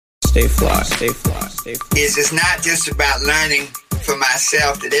stay fly, stay fly, stay fly. It's not just about learning for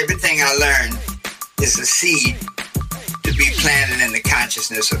myself, that everything I learn is a seed to be planted in the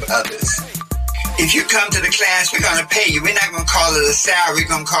consciousness of others. If you come to the class, we're going to pay you. We're not going to call it a salary.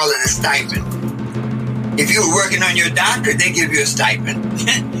 We're going to call it a stipend. If you were working on your doctorate, they give you a stipend.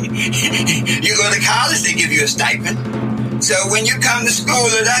 You go to college, they give you a stipend. So when you come to school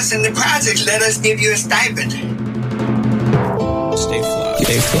with us in the projects, let us give you a stipend. Stay fly,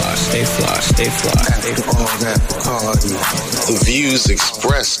 stay fly, stay fly, stay fly. After all that party, The views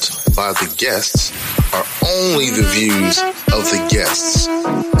expressed by the guests are only the views of the guests,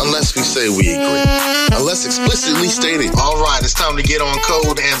 unless we say we agree, unless explicitly stated. All right, it's time to get on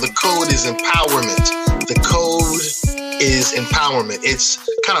code, and the code is empowerment. The code is empowerment. It's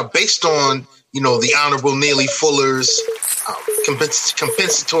kind of based on, the Honorable Neely Fuller's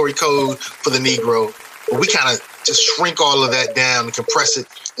compensatory code for the Negro. But we kind of just shrink all of that down and compress it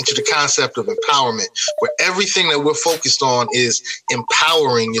into the concept of empowerment, where everything that we're focused on is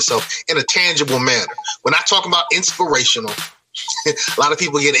empowering yourself in a tangible manner. We're not talking about inspirational. A lot of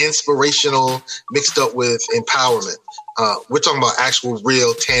people get inspirational mixed up with empowerment. We're talking about actual,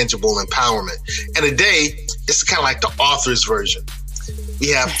 real, tangible empowerment. And today, it's kind of like the author's version. We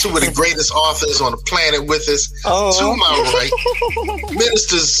have two of the greatest authors on the planet with us. To my right,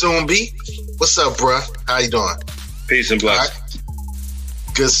 Minister Zumbi. What's up, bruh? How you doing? Peace and blessings.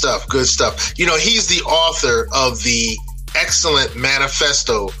 Right. Good stuff, good stuff. He's the author of the excellent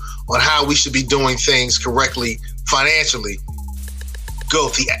manifesto on how we should be doing things correctly financially.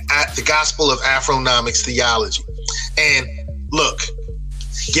 GOAT, the Gospel of Afronomics Theology. And look,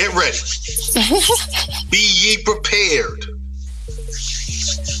 get ready. Be ye prepared.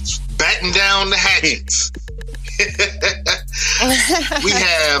 Batten down the hatchets. We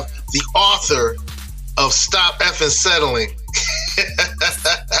have the author of Stop Effing Settling.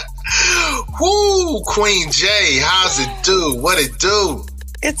 Woo, Queen J, how's it do? What it do?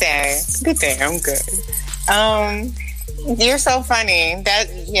 Good day. I'm good. You're so funny.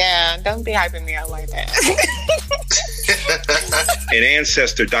 Don't be hyping me out like that. An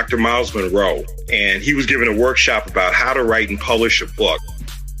ancestor, Dr. Miles Monroe, and he was given a workshop about how to write and publish a book.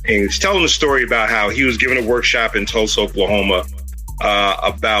 And he was telling the story about how he was given a workshop in Tulsa, Oklahoma,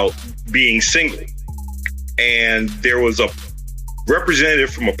 about being single. And there was a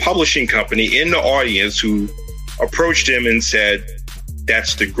representative from a publishing company in the audience who approached him and said,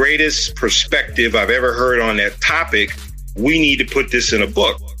 "That's the greatest perspective I've ever heard on that topic. We need to put this in a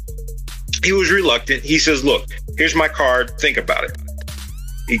book." He was reluctant. He says, "Look, here's my card. Think about it."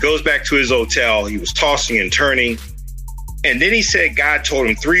 He goes back to his hotel. He was tossing and turning. And then he said God told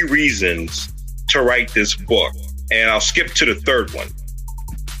him 3 reasons to write this book. And I'll skip to the third one.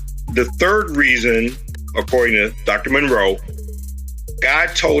 The third reason, according to Dr. Monroe,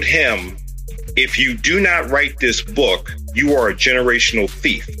 God told him, if you do not write this book, you are a generational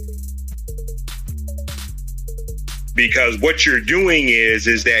thief. Because what you're doing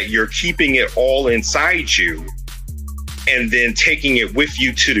is that you're keeping it all inside you and then taking it with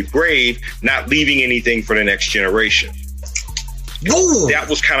you to the grave, not leaving anything for the next generation. Ooh. That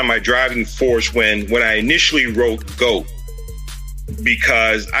was kind of my driving force when I initially wrote GOAT,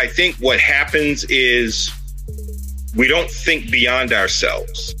 because I think what happens is we don't think beyond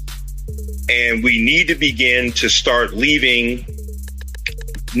ourselves, and we need to begin to start leaving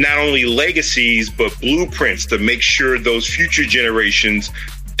not only legacies, but blueprints to make sure those future generations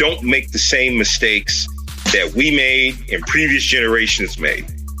don't make the same mistakes that we made and previous generations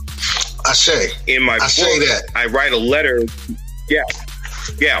made. In my book, I write a letter.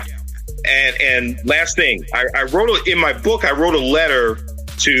 Yeah. And last thing, I wrote a letter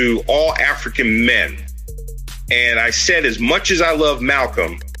to all African men. And I said, as much as I love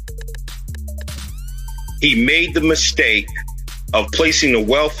Malcolm, he made the mistake of placing the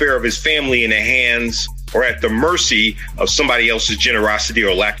welfare of his family in the hands or at the mercy of somebody else's generosity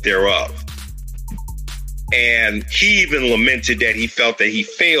or lack thereof. And he even lamented that he felt that he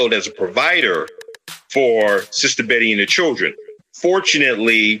failed as a provider for Sister Betty and the children.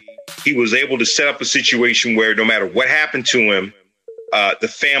 Fortunately, he was able to set up a situation where no matter what happened to him, the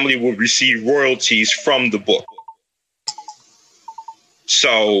family would receive royalties from the book.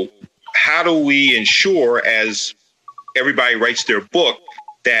 So how do we ensure, as everybody writes their book,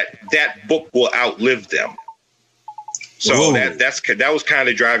 that book will outlive them? So that was kind of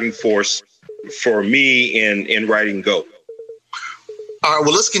the driving force for me in writing GOAT. All right,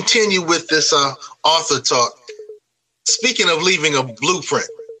 well, let's continue with this author talk. Speaking of leaving a blueprint,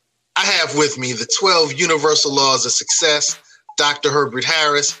 I have with me the 12 Universal Laws of Success, Dr. Herbert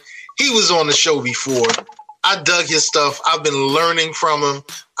Harris. He was on the show before. I dug his stuff. I've been learning from him.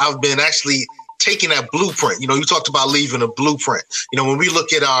 I've been actually taking that blueprint. You know, you talked about leaving a blueprint. You know, when we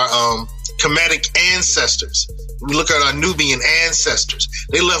look at our Kemetic ancestors, we look at our Nubian ancestors,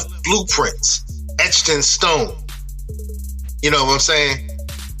 they left blueprints etched in stone. You know what I'm saying?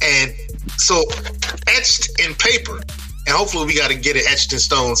 And so etched in paper, and hopefully we got to get it etched in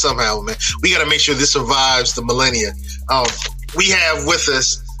stone somehow, man. We got to make sure this survives the millennia. We have with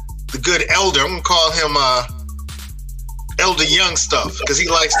us the good elder. I'm going to call him Elder Young Stuff, because he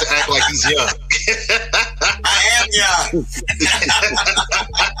likes to act like he's young. I am young.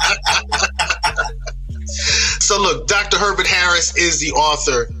 So look, Dr. Herbert Harris is the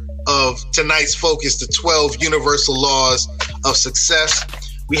author of tonight's focus, the 12 Universal Laws of Success.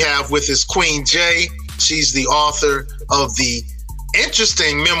 We have with us Queen J. She's the author of the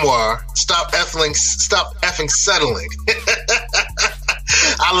interesting memoir, Stop Effing Settling.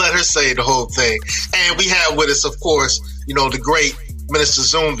 I let her say the whole thing. And we have with us, of course, you know, the great Minister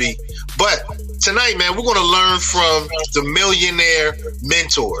Zumbi. But tonight, man, we're going to learn from the millionaire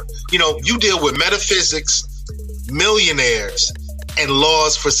mentor. You know, you deal with metaphysics, millionaires, and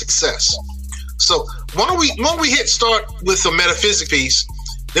laws for success. So why don't we start with the metaphysics piece,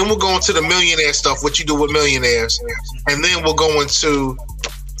 then we'll go into the millionaire stuff, what you do with millionaires, and then we'll go into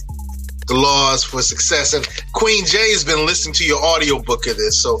the laws for success. And Queen J has been listening to your audio book of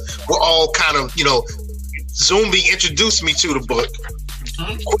this, so we're all kind of, you know, Zumbi introduced me to the book.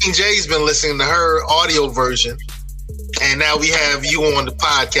 Queen J's been listening to her audio version, and now we have you on the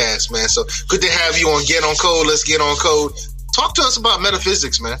podcast, man. So good to have you on Get on Code. Let's get on code. Talk to us about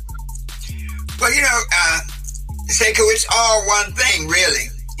metaphysics, man. Well, you know, Sekou, it's all one thing, really.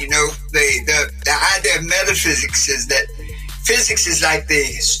 You know, the idea of metaphysics is that physics is like the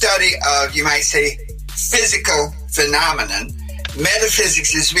study of, you might say, physical phenomenon.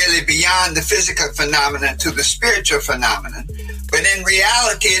 Metaphysics is really beyond the physical phenomenon to the spiritual phenomenon. But in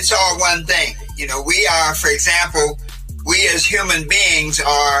reality, it's all one thing. You know, we are, for example, we as human beings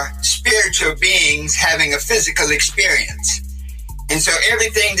are spiritual beings having a physical experience. And so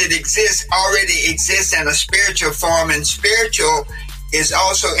everything that exists already exists in a spiritual form, and spiritual is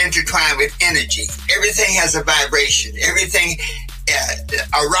also intertwined with energy. Everything has a vibration. Everything,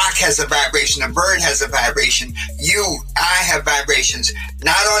 a rock has a vibration, a bird has a vibration. I have vibrations,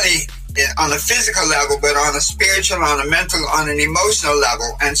 not only on a physical level, but on a spiritual, on a mental, on an emotional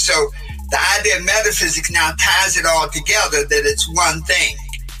level. And so the idea of metaphysics now ties it all together, that it's one thing.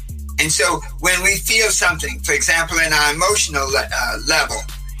 And so when we feel something, for example, in our emotional level,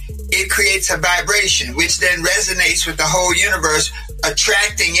 it creates a vibration, which then resonates with the whole universe,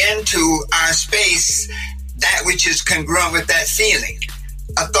 attracting into our space that which is congruent with that feeling.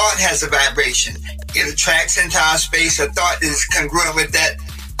 A thought has a vibration. It attracts into our space a thought that is congruent with that,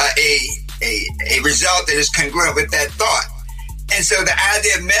 a result that is congruent with that thought. And so the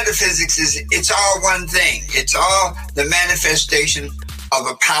idea of metaphysics is it's all one thing. It's all the manifestation of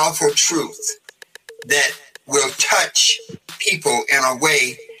a powerful truth that will touch people in a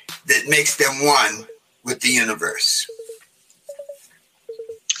way that makes them one with the universe.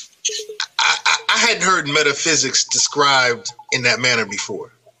 I hadn't heard metaphysics described in that manner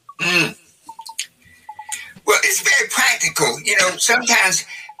before. Well, it's very practical. You know, sometimes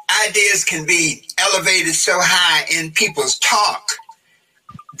ideas can be elevated so high in people's talk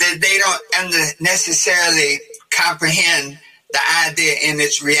that they don't necessarily comprehend the idea in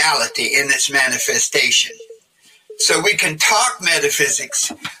its reality, in its manifestation. So we can talk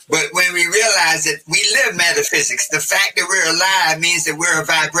metaphysics, but when we realize that we live metaphysics, the fact that we're alive means that we're a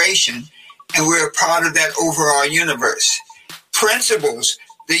vibration and we're a part of that overall universe. Principles,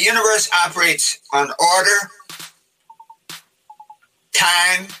 the universe operates on order,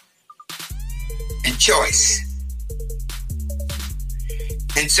 time, and choice.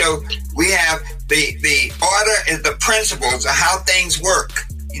 And so we have the order and the principles of how things work.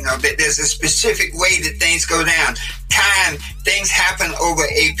 You know, that there's a specific way that things go down. Time, things happen over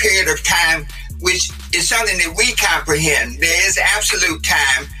a period of time, which is something that we comprehend. There is absolute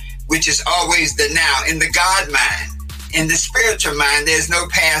time, which is always the now. In the God mind, in the spiritual mind, there's no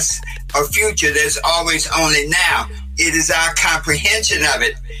past or future. There's always only now. It is our comprehension of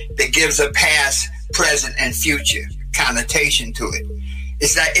it that gives a past, present, and future connotation to it.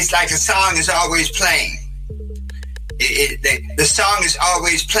 It's like a song is always playing. The song is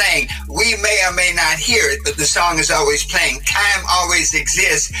always playing. We may or may not hear it, but the song is always playing. Time always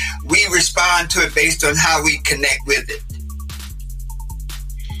exists. We respond to it based on how we connect with it.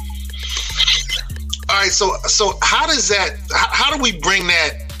 All right, so how does that? How do we bring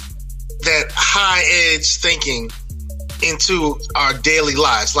that high edge thinking into our daily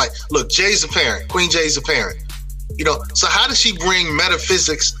lives? Like, look, Jay's a parent. Queen Jay's a parent. So how does she bring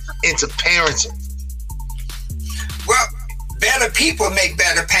metaphysics into parenting? Well, better people make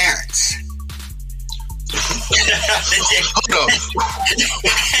better parents. Hold on.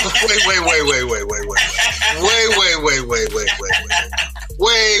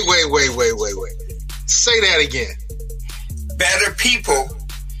 Wait. Say that again. Better people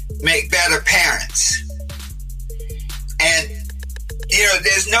make better parents. And,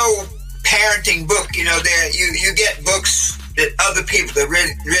 there's no parenting book. You get books that other people have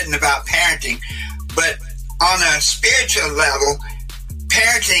written about parenting. But on a spiritual level,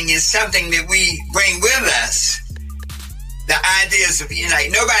 parenting is something that we bring with us. The ideas of,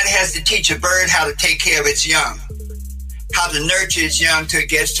 nobody has to teach a bird how to take care of its young, how to nurture its young till it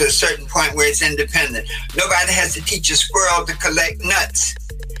gets to a certain point where it's independent. Nobody has to teach a squirrel to collect nuts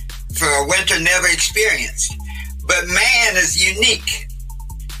for a winter never experienced. But man is unique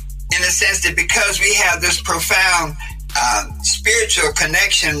in the sense that because we have this profound spiritual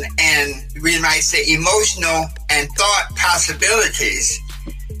connection and we might say emotional and thought possibilities,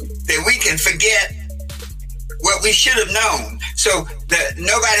 that we can forget what we should have known. So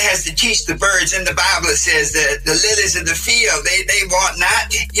nobody has to teach the birds. In the Bible it says that the lilies of the field, they want not,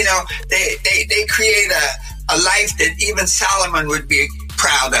 they create a life that even Solomon would be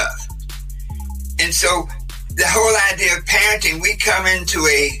proud of. And so the whole idea of parenting, we come into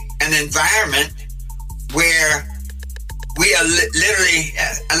an environment where we are literally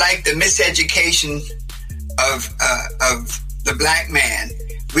like the miseducation of the black man.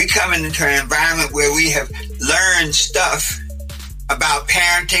 We come into an environment where we have learned stuff about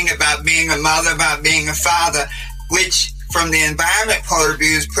parenting, about being a mother, about being a father, which from the environment point of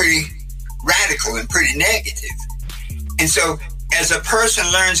view is pretty radical and pretty negative. And so as a person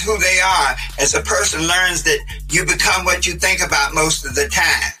learns who they are, as a person learns that you become what you think about most of the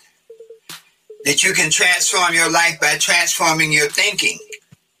time, that you can transform your life by transforming your thinking,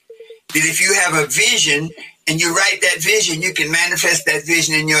 that if you have a vision and you write that vision, you can manifest that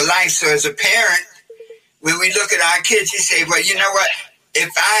vision in your life. So as a parent, when we look at our kids, you say, well, you know what?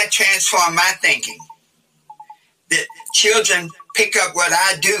 If I transform my thinking, that children pick up what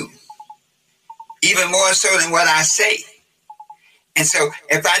I do, even more so than what I say. And so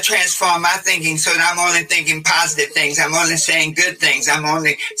if I transform my thinking so that I'm only thinking positive things, I'm only saying good things, I'm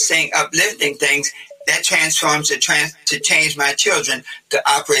only saying uplifting things, that transforms to change my children to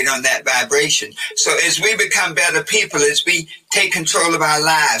operate on that vibration. So as we become better people, as we take control of our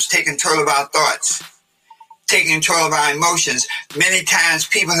lives, take control of our thoughts, take control of our emotions, many times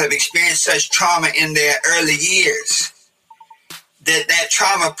people have experienced such trauma in their early years that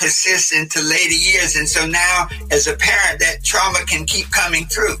trauma persists into later years. And so now as a parent, that trauma can keep coming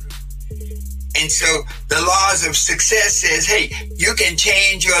through. And so the laws of success says, hey, you can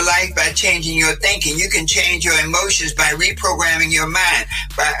change your life by changing your thinking. You can change your emotions by reprogramming your mind,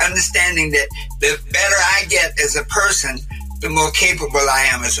 by understanding that the better I get as a person, the more capable I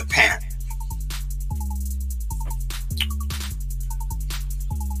am as a parent.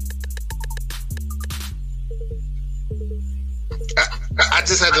 I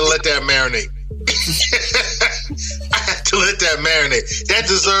just had to let that marinate. I had to let that marinate. That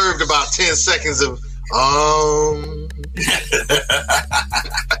deserved about 10 seconds of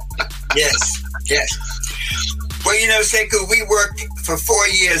Yes. Well, Sekou, we worked for 4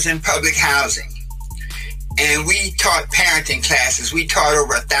 years in public housing, and we taught parenting classes. We taught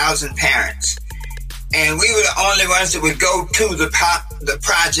over 1,000 parents, and we were the only ones that would go to the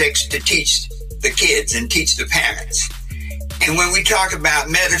projects to teach the kids and teach the parents. And when we talk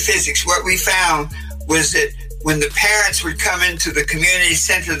about metaphysics, what we found was that when the parents would come into the community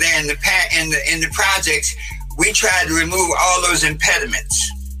center there in the projects, we tried to remove all those impediments.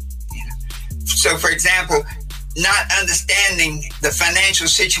 So, for example, not understanding the financial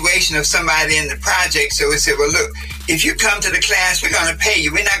situation of somebody in the project. So we said, well, look, if you come to the class, we're going to pay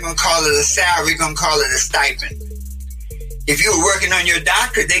you. We're not going to call it a salary. We're going to call it a stipend. If you were working on your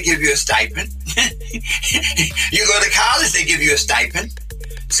doctorate, they give you a stipend. You go to college, they give you a stipend.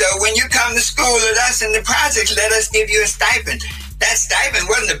 So when you come to school with us in the projects, let us give you a stipend. That stipend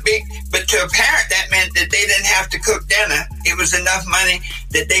wasn't but to a parent, that meant that they didn't have to cook dinner. It was enough money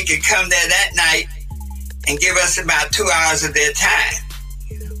that they could come there that night and give us about 2 hours of their time.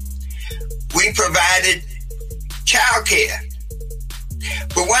 We provided childcare.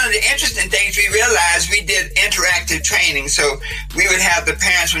 But one of the interesting things we realized, we did interactive training. So we would have the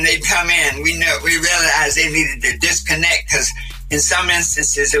parents, when they'd come in, we realized they needed to disconnect because in some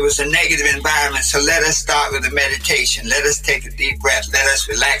instances it was a negative environment. So let us start with a meditation. Let us take a deep breath. Let us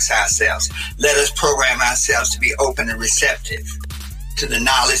relax ourselves. Let us program ourselves to be open and receptive to the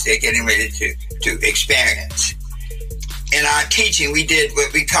knowledge they're getting ready to experience. in our teaching, we did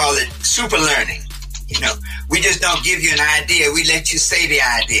what we call it super learning. You know, we just don't give you an idea. We let you say the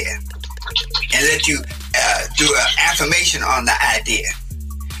idea and let you do an affirmation on the idea.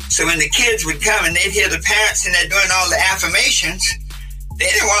 So when the kids would come and they'd hear the parents and they're doing all the affirmations, they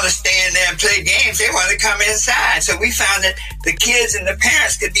didn't want to stand there and play games. They wanted to come inside. So we found that the kids and the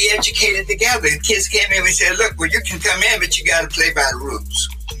parents could be educated together. The kids came in and we said, look, well, you can come in, but you got to play by the rules.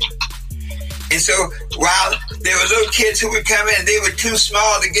 And so while there were little kids who would come in, they were too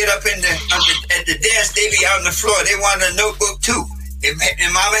small to get up at the desk. They'd be out on the floor. They wanted a notebook too. If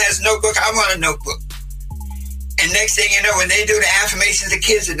mama has a notebook, I want a notebook. And next thing you know, when they do the affirmations, the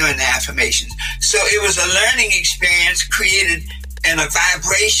kids are doing the affirmations. So it was a learning experience created in a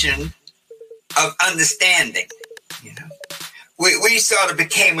vibration of understanding. You know, we sort of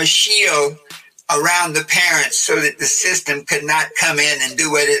became a shield around the parents so that the system could not come in and do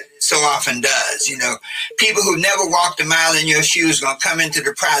what it so often does. You know, people who never walked a mile in your shoes are going to come into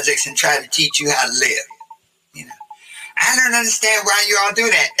the projects and try to teach you how to live. You know, I don't understand why you all do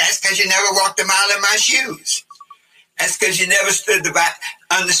that. That's because you never walked a mile in my shoes. That's because you never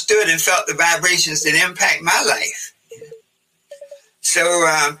understood and felt the vibrations that impact my life. So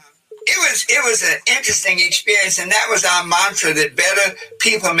it was an interesting experience, and that was our mantra, that better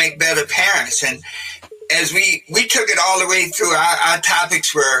people make better parents. And as we took it all the way through, our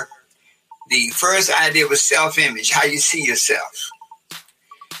topics were, the first idea was self-image, how you see yourself.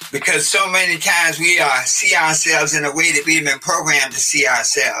 Because so many times we see ourselves in a way that we've been programmed to see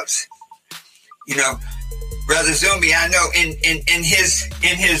ourselves. You know, Brother Zumbi, I know in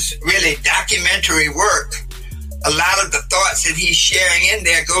his really documentary work, a lot of the thoughts that he's sharing in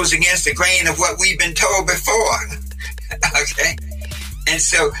there goes against the grain of what we've been told before. Okay? And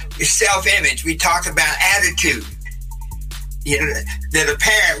so self-image, we talk about attitude. You know, that a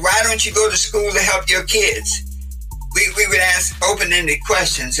parent, why don't you go to school to help your kids? We would ask open-ended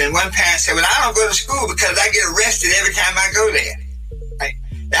questions. And one parent said, well, I don't go to school because I get arrested every time I go there. Like,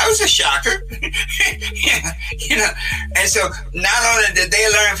 that was a shocker. Yeah, you know, and so not only did they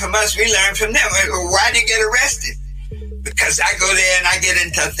learn from us, we learned from them. Well, why do you get arrested? Because I go there and I get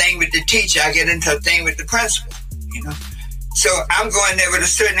into a thing with the teacher, I get into a thing with the principal, you know. So I'm going there with a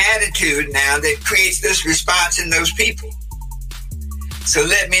certain attitude now that creates this response in those people. So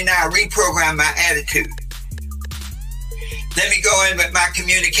let me now reprogram my attitude. Let me go in with my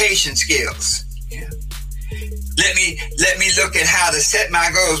communication skills. Yeah. Let me look at how to set my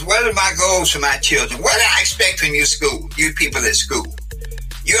goals. What are my goals for my children? What do I expect from you people at school?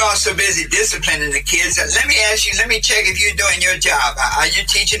 You're all so busy disciplining the kids. Let me ask you, let me check if you're doing your job. Are you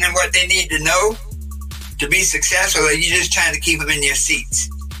teaching them what they need to know to be successful, or are you just trying to keep them in their seats?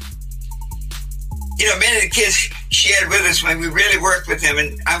 You know, many of the kids shared with us when we really worked with them,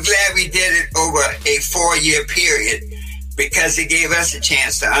 and I'm glad we did it over a 4-year period, because it gave us a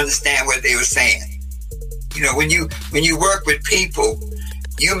chance to understand what they were saying. You know, when you work with people,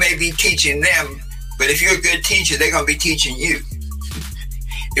 you may be teaching them, but if you're a good teacher, they're going to be teaching you.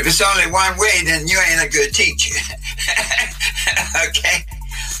 If it's only one way, then you ain't a good teacher. Okay?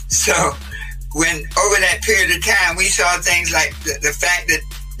 So when over that period of time, we saw things like the fact that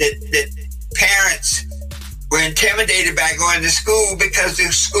parents were intimidated by going to school because the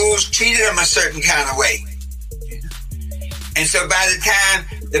schools treated them a certain kind of way. And so by the time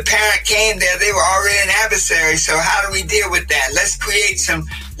the parent came there, they were already an adversary. So how do we deal with that? Let's create some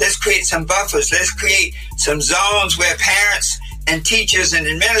buffers. Let's create some zones where parents and teachers and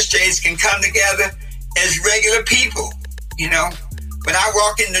administrators can come together as regular people. You know, when I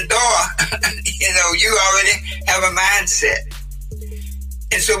walk in the door, you know, you already have a mindset.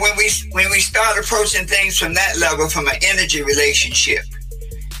 And so when we start approaching things from that level, from an energy relationship,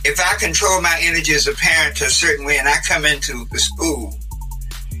 if I control my energy as a parent to a certain way and I come into the school,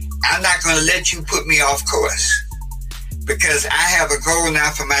 I'm not going to let you put me off course, because I have a goal now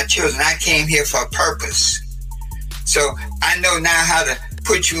for my children. I came here for a purpose. So I know now how to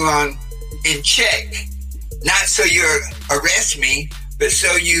put you in check, not so you arrest me, but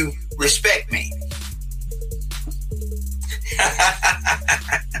so you respect me.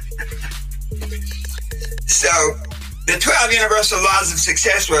 So the 12 Universal Laws of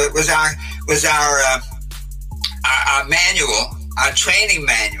Success was our manual, our training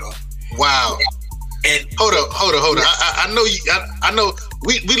manual. Wow. And hold up. I know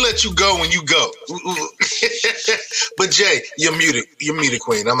we let you go when you go. But Jay, you're muted,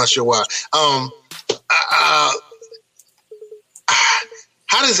 Queen. I'm not sure why.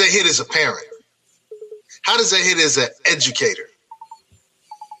 How does that hit as a parent? How does that hit as an educator?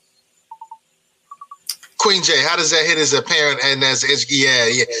 Queen J, how does that hit as a parent and as an educator?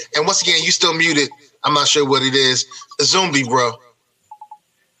 Yeah. And once again, you still muted. I'm not sure what it is. Zumbi, bro.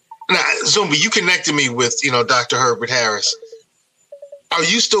 Now, Zumbi, you connected me with, Dr. Herbert Harris. Are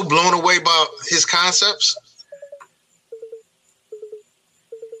you still blown away by his concepts?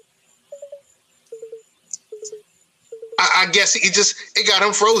 I guess it got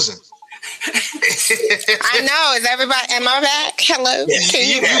him frozen. I know. Is everybody? Am I back? Hello. Yes, Can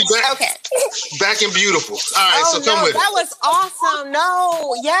you back, okay. Back and beautiful. All right, so come with it. That was awesome.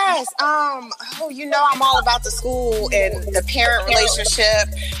 No, yes. I'm all about the school and the parent relationship,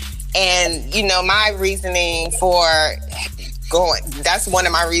 and my reasoning for that's one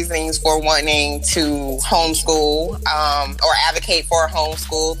of my reasonings for wanting to homeschool or advocate for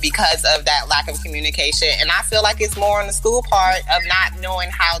homeschool, because of that lack of communication. And I feel like it's more on the school part of not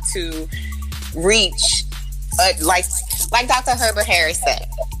knowing how to reach, like Dr. Herbert Harris said,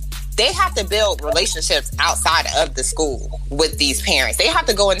 they have to build relationships outside of the school with these parents. They have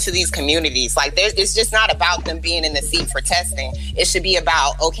to go into these communities. Like, it's just not about them being in the seat for testing. It should be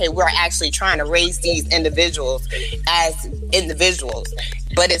about, okay, we're actually trying to raise these individuals as individuals.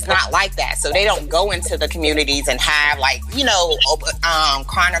 But it's not like that. So they don't go into the communities and have,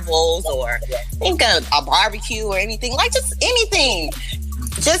 carnivals or a barbecue or anything. Like, just anything.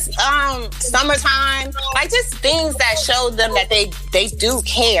 Just summertime, like just things that show them that they do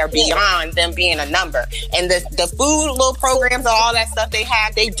care beyond them being a number. And the food little programs and all that stuff they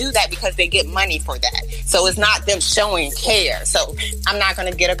have, they do that because they get money for that. So it's not them showing care. So I'm not going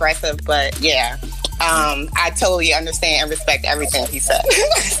to get aggressive, but yeah, I totally understand and respect everything he said.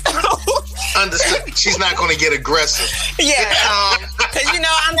 Understood. She's not going to get aggressive. Yeah, because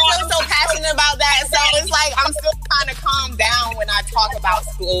I'm still so passionate about that. So it's like I'm still trying to calm down when I talk about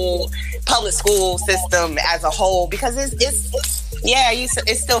public school system as a whole, because it's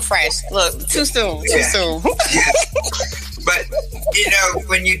still fresh. Look, too soon. Yeah. But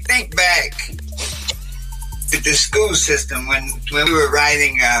when you think back to the school system, when we were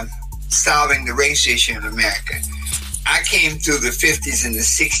writing Solving the Race Issue in America, I came through the 50s and the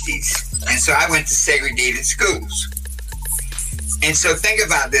 60s, and so I went to segregated schools. And so think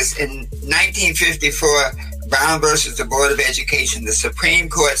about this. In 1954, Brown versus the Board of Education, the Supreme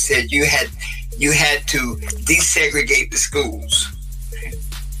Court said you had to desegregate the schools.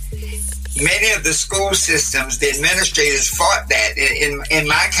 Many of the school systems, the administrators fought that. In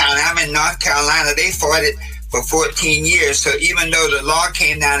my county, I'm in North Carolina, they fought it for 14 years. So even though the law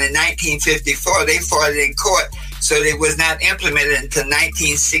came down in 1954, they fought it in court. So it was not implemented until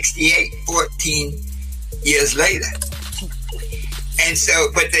 1968, 14 years later. And so,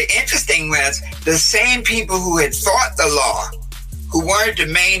 but the interesting was the same people who had fought the law, who wanted to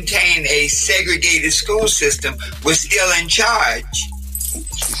maintain a segregated school system, were still in charge.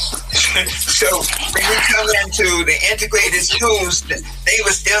 So when you come into the integrated schools, they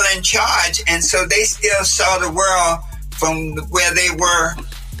were still in charge, and so they still saw the world from where they were,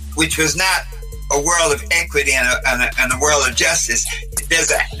 which was not a world of equity and a world of justice.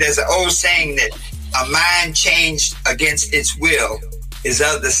 There's an old saying that a mind changed against its will is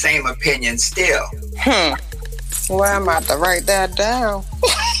of the same opinion still. Well, I'm about to write that down.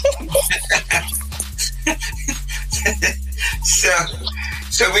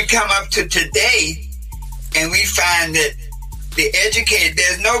 So we come up to today, and we find that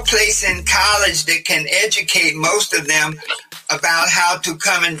there's no place in college that can educate most of them about how to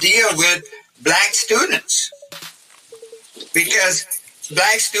come and deal with black students. Because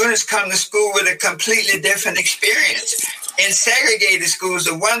black students come to school with a completely different experience. In segregated schools,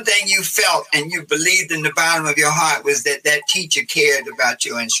 the one thing you felt and you believed in the bottom of your heart was that teacher cared about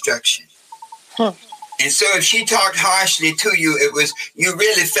your instruction. And so if she talked harshly to you, you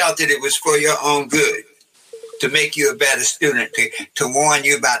really felt that it was for your own good, to make you a better student, to warn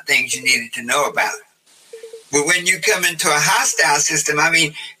you about things you needed to know about. But when you come into a hostile system,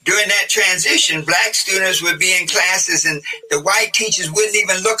 during that transition, black students would be in classes and the white teachers wouldn't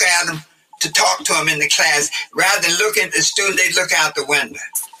even look at them to talk to them in the class. Rather than looking at the student, they'd look out the window.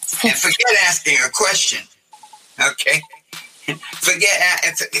 And forget asking a question, okay? Forget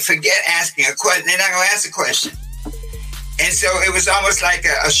asking a question. They're not going to ask a question. And so it was almost like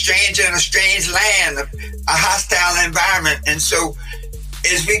a stranger in a strange land, a hostile environment. And so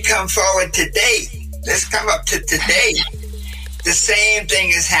as we come forward today, let's come up to today, the same thing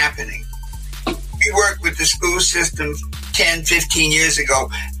is happening. We worked with the school system 10, 15 years ago,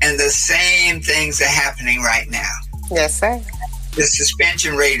 and the same things are happening right now. Yes, sir. The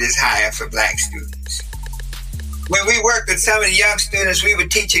suspension rate is higher for black students. When we worked with some of the young students, we were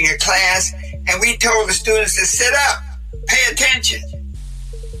teaching a class, and we told the students to sit up, pay attention.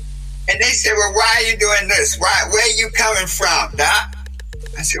 And they said, well, why are you doing this? Where are you coming from, Doc?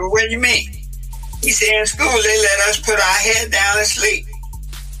 I said, well, what do you mean? He said, in school, they let us put our head down and sleep.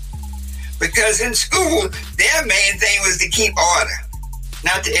 Because in school, their main thing was to keep order,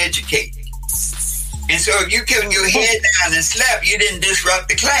 not to educate. And so if you kept your head down and slept, you didn't disrupt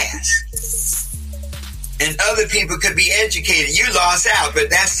the class. And other people could be educated. You lost out, but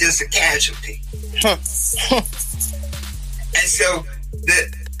that's just a casualty. And so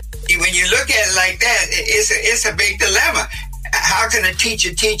when you look at it like that, it's a big dilemma. How can a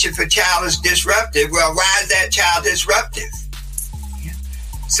teacher teach if a child is disruptive? Well, why is that child disruptive?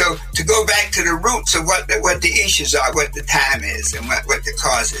 So to go back to the roots of what the issues are, what the time is, and what the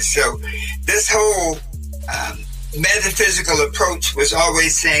cause is. So this whole metaphysical approach was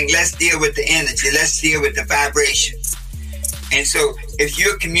always saying, let's deal with the energy, let's deal with the vibration. And so if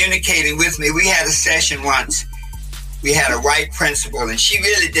you're communicating with me, we had a session once. We had a white principal, and she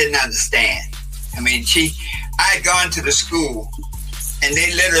really didn't understand. I mean, I had gone to the school, and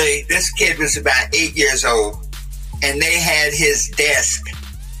this kid was about 8 years old, and they had his desk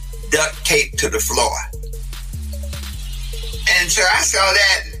duct taped to the floor. And so I saw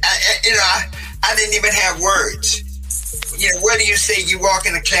that, I didn't even have words. What do you say? You walk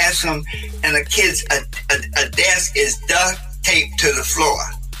in a classroom and a desk is duct taped to the floor.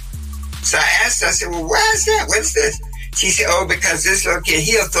 So I asked her, I said, well, why is that? What's this? She said, oh, because this little kid,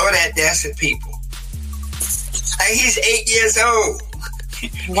 he'll throw that desk at people. Like, he's 8 years old.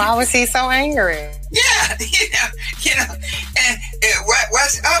 Why was he so angry? Yeah, and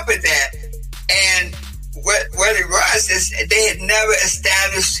what's up with that? And what it was is they had never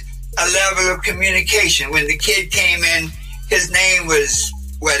established a level of communication. When the kid came in, his name was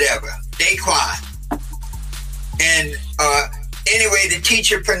whatever, Daquan. And anyway, the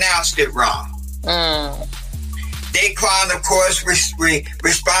teacher pronounced it wrong. Daquan, of course,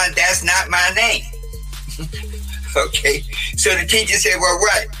 responded, that's not my name. Okay, so the teacher said, well,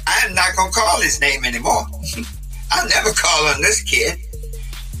 what? I'm not going to call his name anymore. I'll never call on this kid.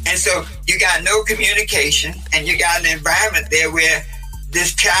 And so you got no communication, and you got an environment there where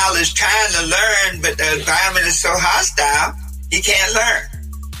this child is trying to learn, but the environment is so hostile, he can't learn.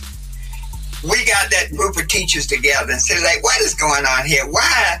 We got that group of teachers together and said, like, what is going on here?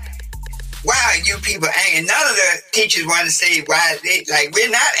 Why are you people angry? None of the teachers want to say why. We're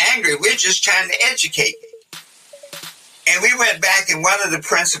not angry. We're just trying to educate. And we went back, and one of the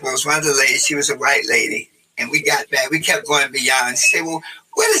principals, one of the ladies, she was a white lady, and we got back. We kept going beyond. She said, well,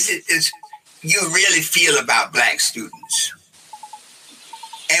 what is it that you really feel about black students?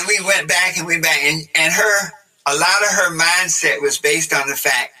 And we went back, and a lot of her mindset was based on the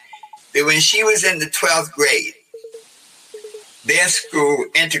fact that when she was in the 12th grade, their school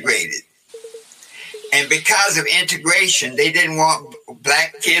integrated. And because of integration, they didn't want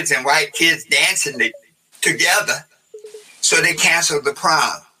black kids and white kids dancing together. So they canceled the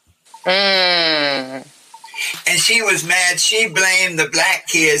prom. And she was mad. She blamed the black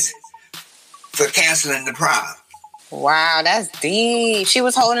kids for canceling the prom. Wow, that's deep. She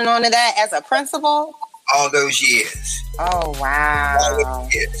was holding on to that as a principal? All those years. Oh, wow. All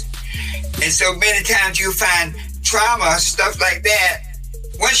those years. And so many times you find trauma, stuff like that.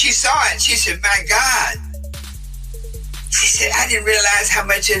 When she saw it, she said, my God. She said, I didn't realize how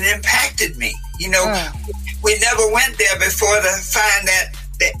much it impacted me. We never went there before to find that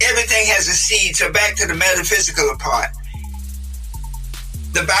everything has a seed. So back to the metaphysical part.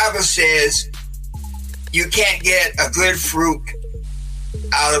 The Bible says you can't get a good fruit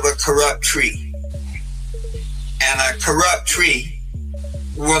out of a corrupt tree. And a corrupt tree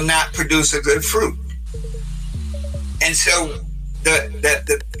will not produce a good fruit. And so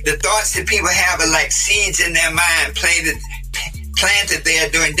the thoughts that people have are like seeds in their mind planted there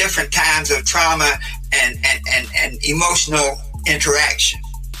during different times of trauma and emotional interaction.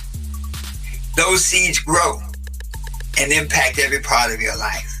 Those seeds grow and impact every part of your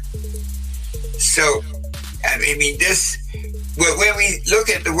life. So, I mean, when we look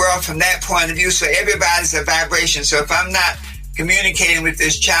at the world from that point of view, so everybody's a vibration. So if I'm not communicating with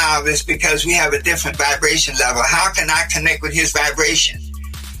this child, it's because we have a different vibration level. How can I connect with his vibration?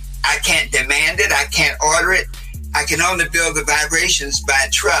 I can't demand it. I can't order it. I can only build the vibrations by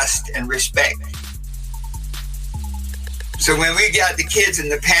trust and respect. So when we got the kids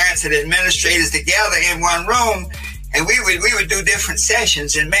and the parents and administrators together in one room, and we would do different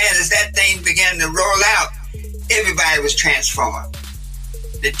sessions, and man, as that thing began to roll out, everybody was transformed.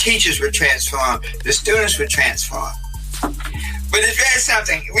 The teachers were transformed. The students were transformed. But it's very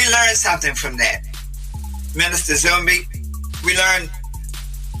something. We learned something from that. Minister Zumbi, we learned.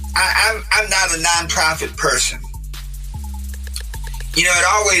 I'm not a nonprofit person. It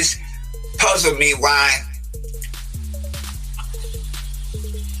always puzzled me why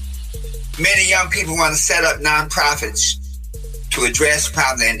many young people want to set up nonprofits to address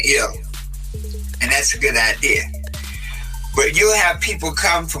poverty and ill, and that's a good idea. But you'll have people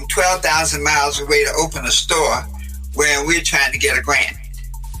come from 12,000 miles away to open a store where we're trying to get a grant.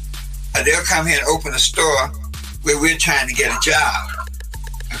 Or they'll come here and open a store where we're trying to get a job.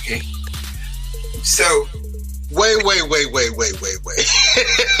 Okay? So... Wait. We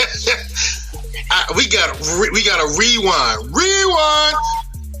gotta rewind.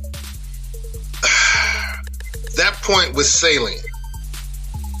 That point was salient.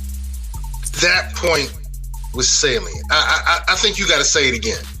 I think you gotta say it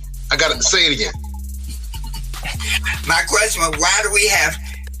again. I gotta say it again. My question was, why do we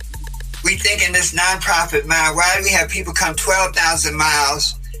think in this nonprofit mind, why do we have people come 12,000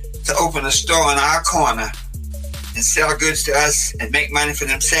 miles to open a store on our corner and sell goods to us and make money for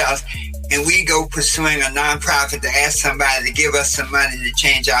themselves, and we go pursuing a nonprofit to ask somebody to give us some money to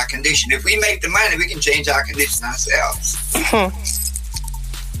change our condition? If we make the money, we can change our condition ourselves.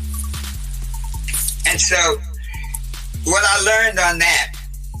 And so what I learned on that,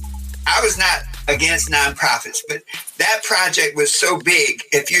 I was not against nonprofits, but that project was so big.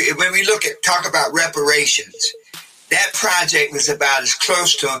 When we talk about reparations, that project was about as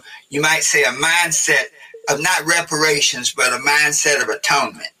close to, you might say, a mindset of not reparations, but a mindset of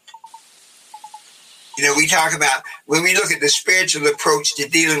atonement. You know, we talk about, when we look at the spiritual approach to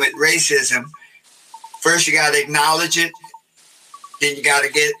dealing with racism, first you got to acknowledge it, then you got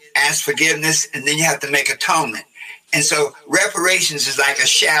to ask forgiveness, and then you have to make atonement. And so reparations is like a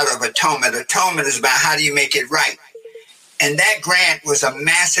shadow of atonement. Atonement is about how do you make it right. And that grant was a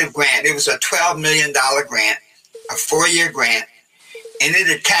massive grant. It was a $12 million grant, a 4-year grant, and it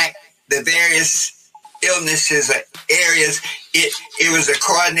attacked the various illnesses or areas. It was a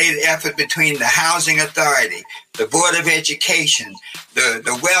coordinated effort between the Housing Authority, the Board of Education,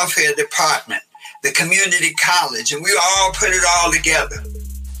 the Welfare Department, the community college, and we all put it all together.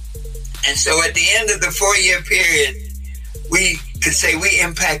 And so at the end of the 4-year period, we could say we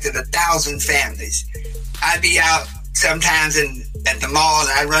impacted 1,000 families. I'd be out sometimes at the mall,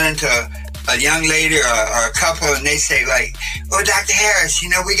 and I'd run into a young lady or a couple, and they say, like, "Oh, Dr. Harris, you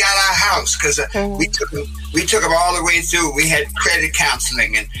know, we got our house," because we took them all the way through. We had credit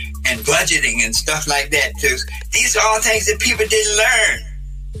counseling and budgeting and stuff like that too. These are all things that people didn't learn.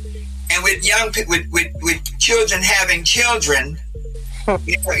 And with young people, with children having children,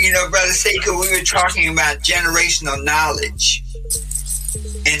 you know, Brother Sekou, we were talking about generational knowledge.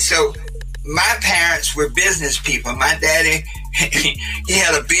 And so my parents were business people. My daddy, he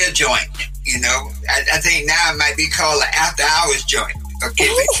had a beer joint, you know. I think now it might be called an after-hours joint. Okay,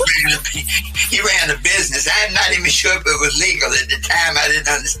 but he ran a business. I'm not even sure if it was legal at the time. I didn't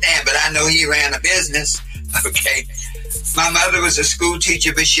understand, but I know he ran a business. Okay. My mother was a school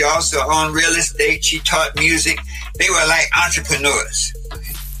teacher, but she also owned real estate. She taught music. They were like entrepreneurs.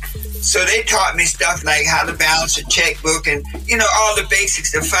 So they taught me stuff like how to balance a checkbook and, you know, all the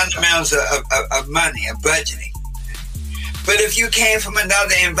basics, the fundamentals of money, of budgeting. But if you came from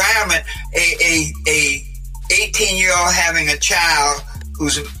another environment, a 18-year-old having a child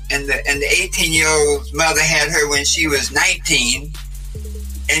and the 18-year-old's mother had her when she was 19,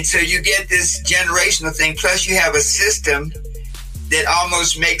 and so you get this generational thing, plus you have a system that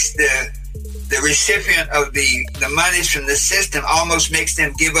almost makes the recipient of the monies from the system almost makes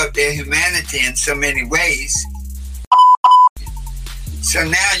them give up their humanity in so many ways. So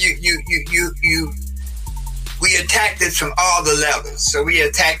now we attacked it from all the levels. So we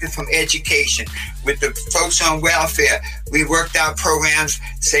attacked it from education. With the folks on welfare, we worked out programs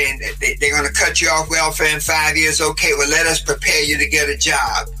saying that they're going to cut you off welfare in 5 years. Okay, well, let us prepare you to get a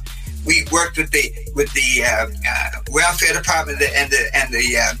job. We worked with the welfare department and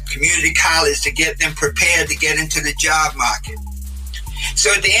the community college to get them prepared to get into the job market.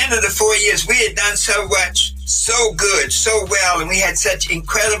 So at the end of the 4 years, we had done so much, so good, so well, and we had such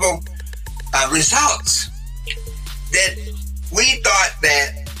incredible results that we thought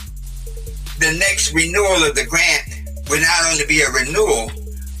that the next renewal of the grant would not only be a renewal,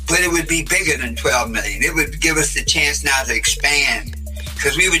 but it would be bigger than $12 million. It would give us the chance now to expand,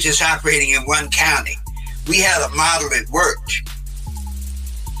 because we were just operating in one county. We had a model that worked.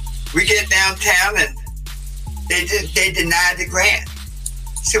 We get downtown and they denied the grant.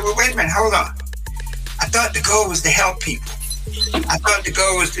 I said, well, wait a minute, hold on. I thought the goal was to help people. I thought the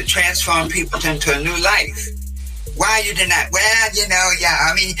goal was to transform people into a new life. Why you deny? Well, you know, yeah,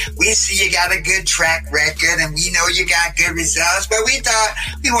 I mean, we see you got a good track record and we know you got good results, but we thought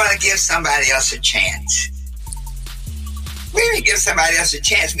we want to give somebody else a chance. We didn't give somebody else a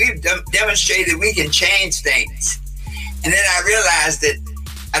chance. We've demonstrated we can change things. And then I realized that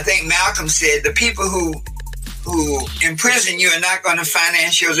I think Malcolm said, the people who imprison you are not going to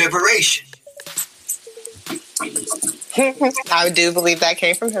finance your liberation. I do believe that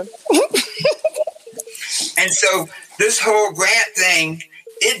came from him. And so this whole grant thing,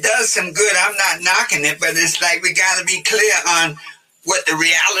 it does some good. I'm not knocking it, but it's like we got to be clear on what the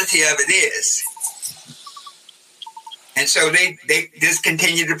reality of it is. And so they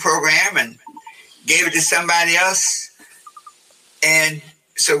discontinued the program and gave it to somebody else. And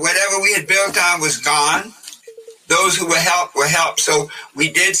so whatever we had built on was gone. Those who were helped. So we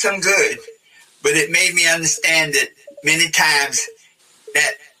did some good, but it made me understand that many times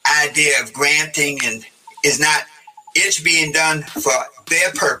that idea of granting and is not, it's being done for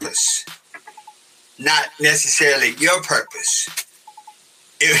their purpose, not necessarily your purpose.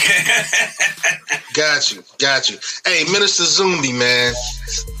 Got you. Hey, Minister Zumbi, man,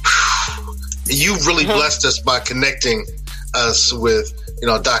 you really blessed us by connecting us with,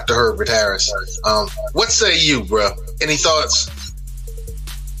 Dr. Herbert Harris. What say you, bro? Any thoughts?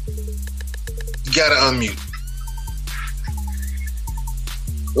 You gotta unmute.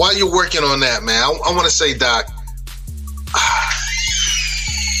 While you're working on that, man, I want to say, Doc,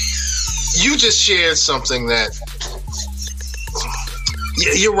 you just shared something that,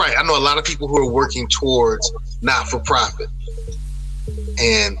 you're right. I know a lot of people who are working towards not-for-profit,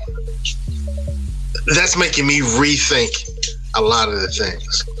 and that's making me rethink a lot of the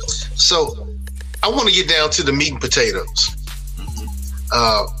things. So I want to get down to the meat and potatoes.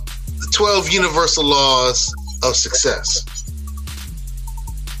 The 12 universal laws of success.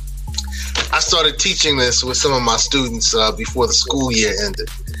 I started teaching this with some of my students before the school year ended,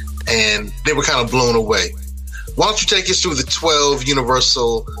 and they were kind of blown away. Why don't you take us through the 12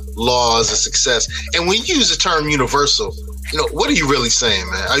 universal laws of success? And when you use the term universal, what are you really saying,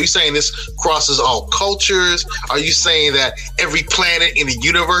 man? Are you saying this crosses all cultures? Are you saying that every planet in the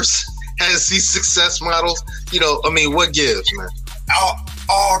universe has these success models? What gives, man?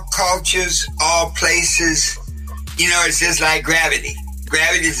 All cultures, all places, it's just like gravity.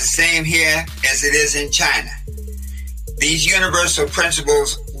 Gravity is the same here as it is in China. These universal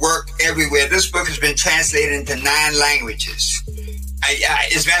principles work everywhere. This book has been translated into 9 languages.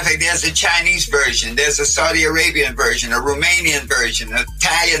 As a matter of fact, there's a Chinese version, there's a Saudi Arabian version, a Romanian version, an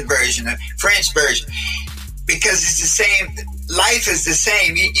Italian version, a French version, because it's the same. Life is the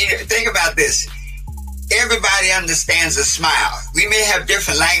same. You think about this. Everybody understands a smile. We may have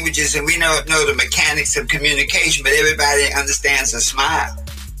different languages and we know the mechanics of communication, but everybody understands a smile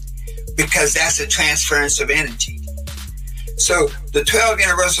because that's a transference of energy. So the 12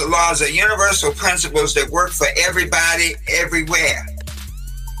 universal laws are universal principles that work for everybody, everywhere.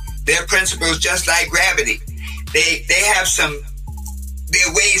 They're principles just like gravity. They have there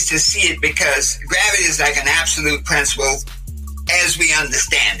are ways to see it, because gravity is like an absolute principle as we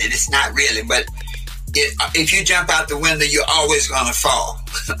understand it. It's not really, but if you jump out the window, you're always going to fall.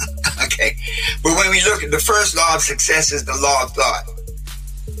 Okay. But when we look at the first law of success is the law of thought.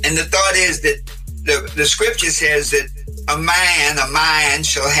 And the thought is that the scripture says that a mind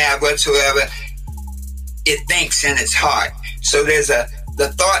shall have whatsoever it thinks in its heart. So there's the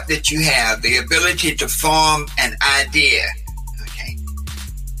thought that you have, the ability to form an idea, okay,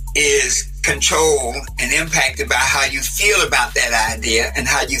 is controlled and impacted by how you feel about that idea and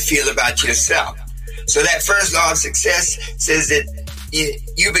how you feel about yourself. So that first law of success says that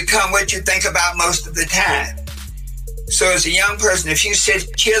you become what you think about most of the time. So as a young person, if you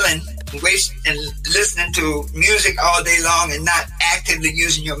sit chilling and listening to music all day long and not actively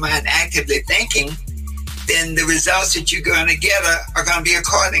using your mind, actively thinking, then the results that you're going to get are going to be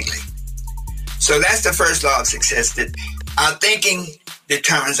accordingly. So that's the first law of success, that our thinking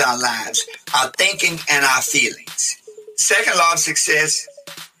determines our lives, our thinking and our feelings. Second law of success,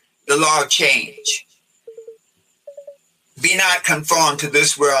 the law of change. Be not conformed to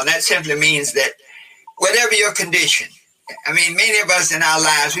this world. That simply means that whatever your condition, many of us in our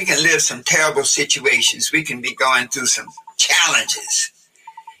lives, we can live some terrible situations. We can be going through some challenges.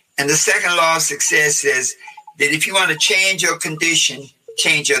 And the second law of success says that if you want to change your condition,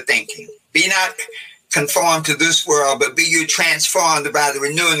 change your thinking. Be not conformed to this world, but be you transformed by the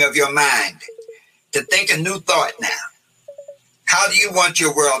renewing of your mind to think a new thought now. How do you want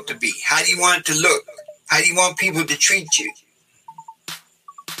your world to be? How do you want it to look? How do you want people to treat you?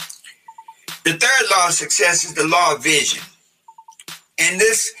 The third law of success is the law of vision. And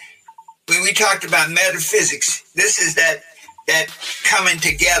this, when we talked about metaphysics, this is that coming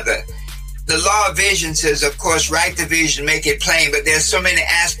together. The law of vision says, of course, write the vision, make it plain, but there's so many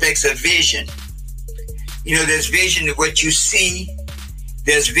aspects of vision. There's vision of what you see.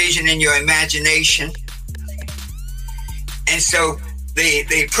 There's vision in your imagination. And so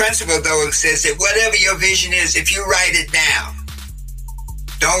the principle, though, says that whatever your vision is, if you write it down,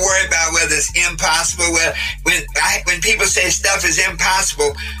 don't worry about whether it's impossible. Well, when people say stuff is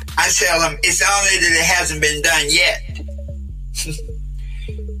impossible, I tell them it's only that it hasn't been done yet.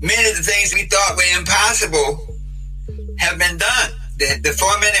 Many of the things we thought were impossible have been done. The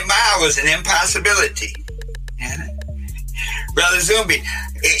 4-minute mile was an impossibility. Brother Zumbi,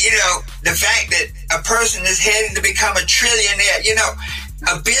 the fact that a person is heading to become a trillionaire, a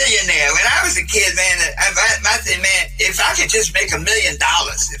billionaire. When I was a kid, man, I said, man, if I could just make $1 million,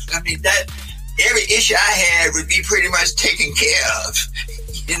 that every issue I had would be pretty much taken care of,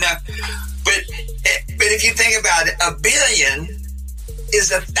 But if you think about it, $1 billion is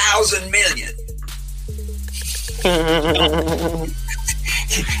 1,000 million.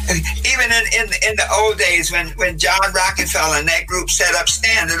 Even in the old days when John Rockefeller and that group set up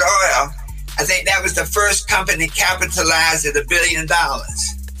Standard Oil, I think that was the first company capitalized at $1 billion.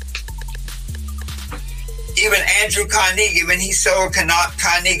 Even Andrew Carnegie, when he sold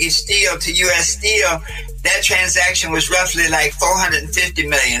Carnegie Steel to U.S. Steel, that transaction was roughly like $450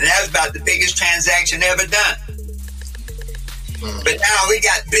 million. And that was about the biggest transaction ever done. But now we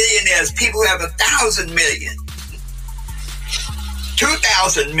got billionaires, people who have 1,000 million.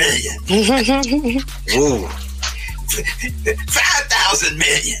 2,000 million. Whoa. 5,000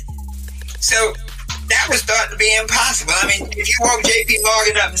 million. So that was thought to be impossible. I mean, if you woke J.P.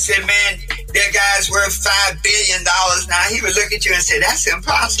 Morgan up and said, man, their guy's worth $5 billion now, he would look at you and say, that's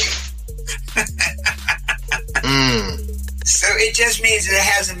impossible. So it just means that it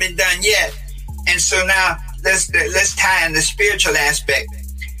hasn't been done yet. And so now let's tie in the spiritual aspect.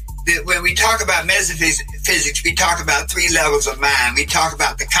 When we talk about metaphysics, we talk about 3 levels of mind. We talk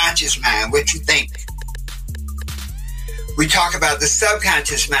about the conscious mind, what you think. We talk about the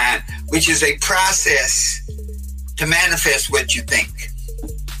subconscious mind, which is a process to manifest what you think.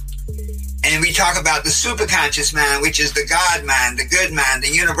 And we talk about the superconscious mind, which is the God mind, the good mind, the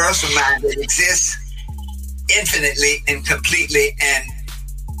universal mind that exists infinitely and completely and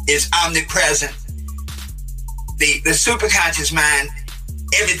is omnipresent. The superconscious mind,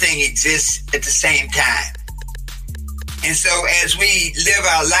 everything exists at the same time. And so as we live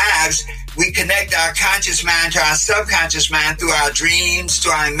our lives, we connect our conscious mind to our subconscious mind through our dreams,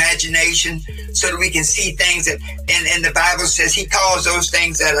 through our imagination, so that we can see things that, and the Bible says he calls those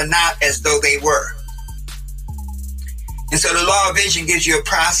things that are not as though they were. And so the law of vision gives you a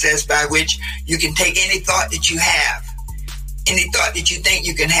process by which you can take any thought that you have, any thought that you think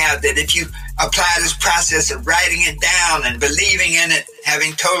you can have, that if you apply this process of writing it down and believing in it,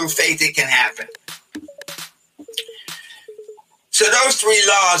 having total faith, it can happen. So those 3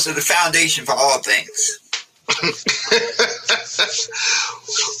 laws are the foundation for all things.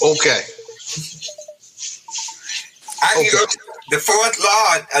 Okay. I can go to the 4th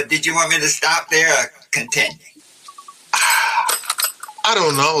law. Did you want me to stop there or continue? I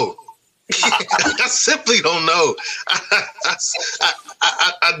don't know. I simply don't know.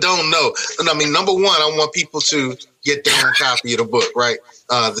 I don't know. I mean, number one, I want people to get their own copy of the book, right?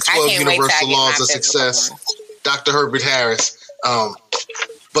 The 12 Universal Laws of Success, Dr. Herbert Harris.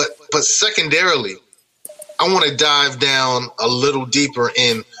 But secondarily, I want to dive down a little deeper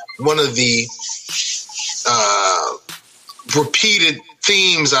in one of the repeated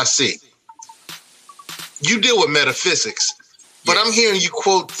themes I see. You deal with metaphysics, but I'm hearing you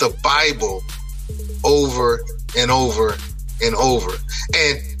quote the Bible over and over and over.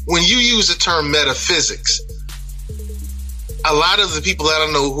 And when you use the term metaphysics, a lot of the people that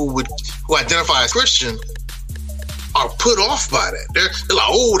I know who identify as Christian are put off by that. They're like,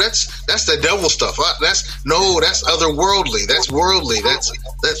 oh, that's the devil stuff. That's otherworldly. That's worldly. That's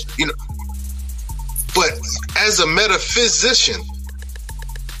But as a metaphysician,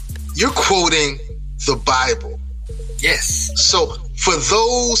 you're quoting the Bible. Yes. So for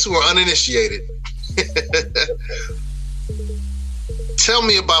those who are uninitiated, tell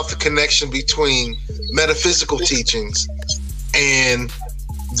me about the connection between metaphysical teachings and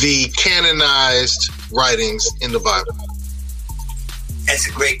the canonized writings in the Bible. That's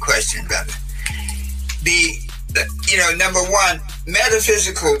a great question, brother. Number one,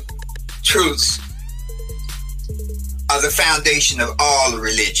 metaphysical truths are the foundation of all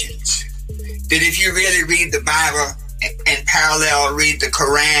religions. That if you really read the Bible and parallel read the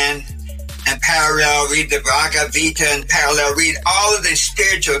Quran and parallel read the Bhagavad Gita and parallel read all of the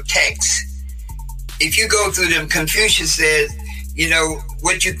spiritual texts, if you go through them, Confucius said,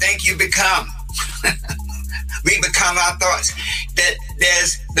 what you think you become. We become our thoughts. That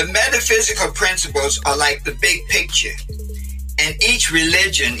there's the metaphysical principles are like the big picture. And each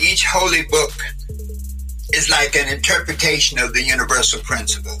religion, each holy book is like an interpretation of the universal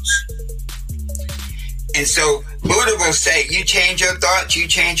principles. And so Buddha will say, you change your thoughts, you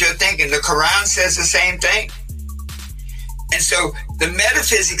change your thinking. The Quran says the same thing. And so the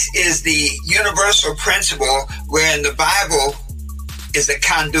metaphysics is the universal principle, wherein the Bible is a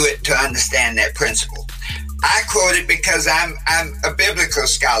conduit to understand that principle. I quote it because I'm a biblical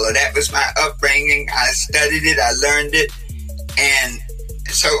scholar. That was my upbringing. I studied it, I learned it. And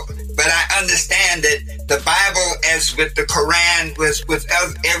so, but I understand that the Bible, as with the Quran, with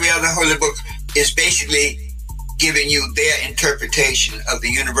every other holy book, is basically giving you their interpretation of the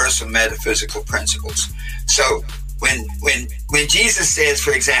universal metaphysical principles. So when Jesus says,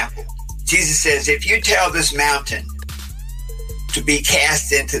 for example, Jesus says, if you tell this mountain to be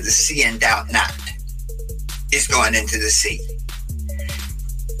cast into the sea and doubt not, it's going into the sea.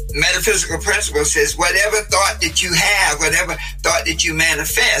 Metaphysical principle says, whatever thought that you have, whatever thought that you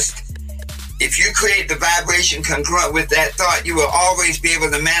manifest, if you create the vibration congruent with that thought, you will always be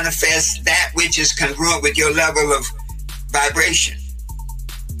able to manifest that which is congruent with your level of vibration.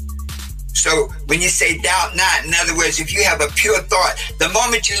 So when you say doubt not, in other words, if you have a pure thought, the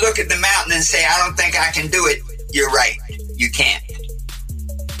moment you look at the mountain and say, I don't think I can do it, you're right. You can't.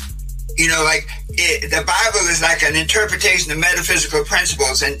 You know, like the Bible is like an interpretation of metaphysical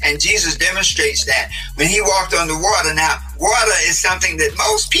principles, and Jesus demonstrates that when he walked on the water. Now, water is something that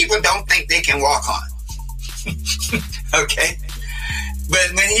most people don't think they can walk on. Okay?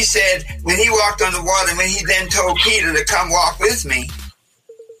 But when he walked on the water, when he then told Peter to come walk with me,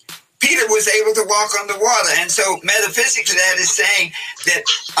 Peter was able to walk on the water. And so metaphysically, that is saying that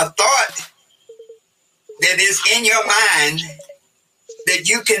a thought that is in your mind that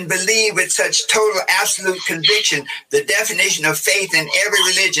you can believe with such total absolute conviction. The definition of faith in every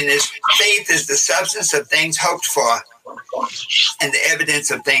religion is faith is the substance of things hoped for and the evidence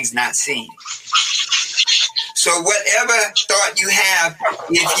of things not seen. So whatever thought you have,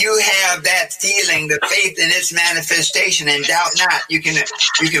 if you have that feeling, the faith in its manifestation, and doubt not, you can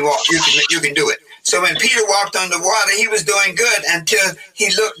do it. So when Peter walked on the water, he was doing good until he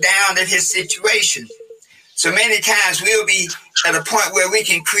looked down at his situation. So many times we'll be at a point where we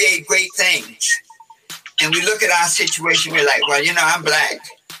can create great things. And we look at our situation, we're like, well, you know, I'm black,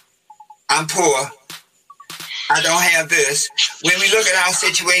 I'm poor, I don't have this. When we look at our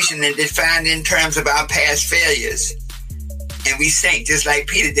situation and define in terms of our past failures, and we sink just like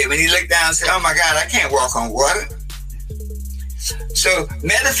Peter did. When he looked down and said, oh my God, I can't walk on water. So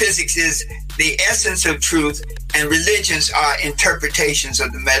metaphysics is the essence of truth, and religions are interpretations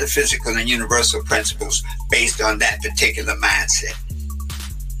of the metaphysical and universal principles based on that particular mindset.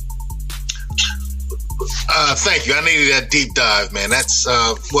 Thank you. I needed that deep dive, man. That's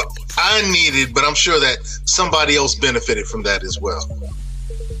what I needed, but I'm sure that somebody else benefited from that as well.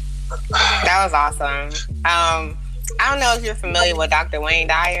 That was awesome. I don't know if you're familiar with Dr. Wayne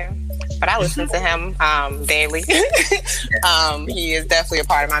Dyer, but I listen to him daily. He is definitely a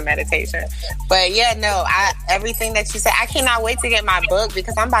part of my meditation. But yeah, no, everything that you said, I cannot wait to get my book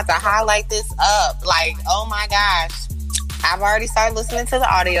because I'm about to highlight this up. Like, oh my gosh. I've already started listening to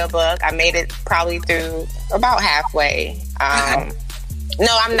the audiobook. I made it probably through about halfway. No,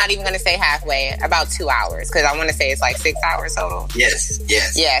 I'm not even going to say halfway, about 2 hours, because I want to say it's like 6 hours total. Yes.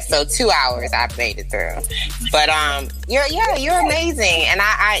 Yeah, so 2 hours I've made it through. But you're amazing. And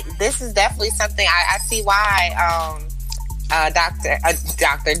I this is definitely something I see why Dr.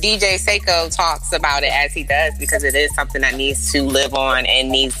 DJ Seiko talks about it as he does, because it is something that needs to live on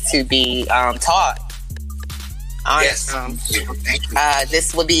and needs to be taught. Yes. Thank you.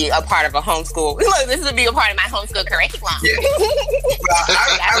 This would be a part of a homeschool. Look, this would be a part of my homeschool curriculum. Yeah. Well,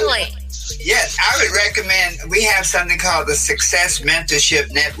 I would recommend, we have something called the Success Mentorship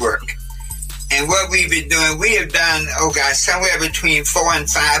Network. And what we've been doing, we have done, somewhere between 400 and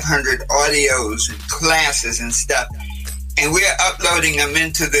 500 audios and classes and stuff. And we're uploading them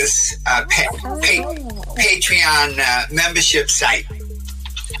into this Patreon membership site.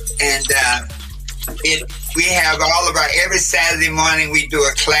 And we have all of every Saturday morning we do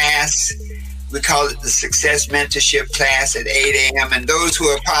a class. We call it the Success Mentorship class at 8 a.m. And those who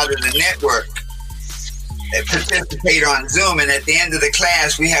are part of the network that participate on Zoom. And at the end of the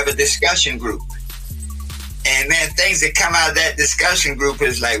class, we have a discussion group. And man, things that come out of that discussion group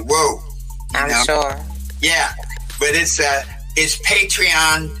is like, whoa. I'm sure. Yeah. But it's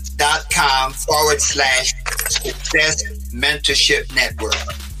patreon.com/Success Mentorship Network.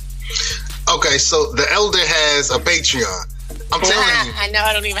 Okay, so the elder has a Patreon. I'm telling you. I know,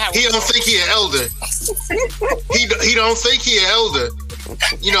 I don't even have. He don't think he an elder. he don't think he an elder.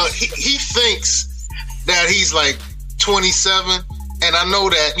 You know, he thinks that he's like 27, and I know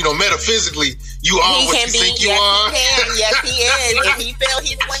that, you know, metaphysically You are He what can you be. think you Yes, are. he can. Yes, he is. If he feel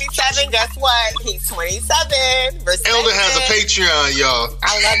he's 27, guess what? He's 27. Respect Elder has a it. Patreon, y'all.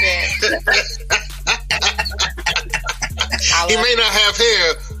 I love it. He may not have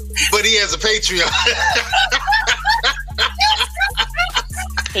hair, but he has a Patreon.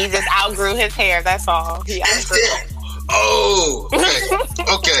 He just outgrew his hair. That's all. He outgrew it. Oh,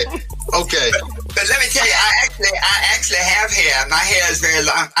 okay. But let me tell you, I actually have hair. My hair is very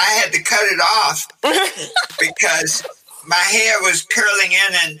long. I had to cut it off because my hair was curling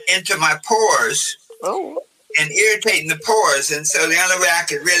in and into my pores and irritating the pores. And so the only way I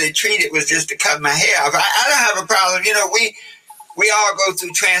could really treat it was just to cut my hair off. I don't have a problem. You know, we all go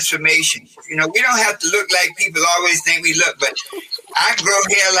through transformation. You know, we don't have to look like people always think we look, but I grow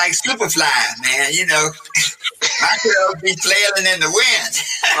hair like Superfly, man. You know, my curls be flailing in the wind.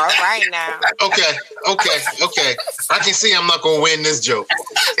 All right now. Okay. I can see I'm not gonna win this joke.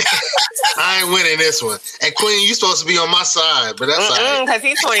 I ain't winning this one. And Queen, you supposed to be on my side, but that's all right. Because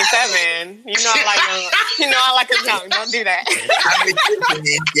he's 27. You know I like him young. Don't do that. I'm with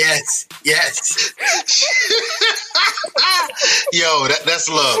you, yes. Yo, that's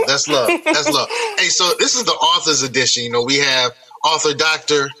love. That's love. Hey, so this is the author's edition. You know, we have author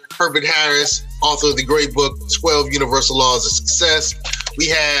Dr. Herbert Harris, author of the great book 12 Universal Laws of Success. We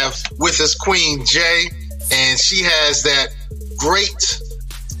have with us Queen J, and she has that great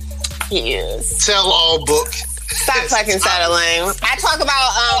tell-all book. Stop fucking settling. I talk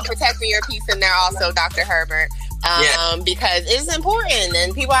about protecting your peace in there also, Dr. Herbert. Because it's important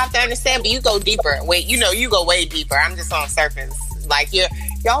and people have to understand, but you go deeper. Wait, you go way deeper. I'm just on surface. Like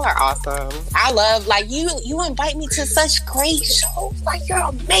y'all are awesome. I love you invite me to such great shows. Like you're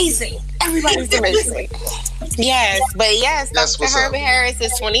amazing. Everybody's amazing. Yes, Dr. Herbert Harris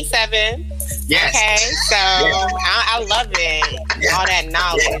is 27. Yes. Okay, so I love it. Yeah. All that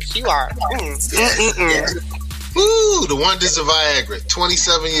knowledge. You are. Ooh, the wonders of Viagra.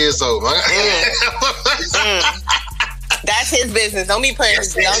 27 years old. That's his business. Don't be putting.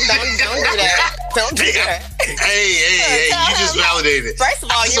 Don't do that. Don't do that. Hey! You just validated. First of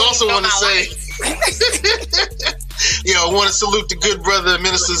all, I just also want to say, I want to salute the good brother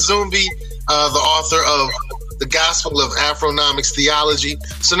Minister Zumbi, the author of The Gospel of Afronomics Theology.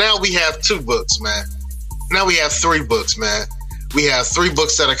 So now we have 2 books, man. Now we have 3 books, man. We have 3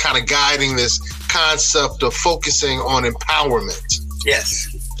 books that are kind of guiding this concept of focusing on empowerment. Yes.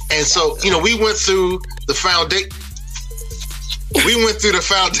 And so, we went through the foundation. We went through the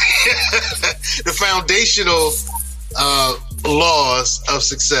foundational laws of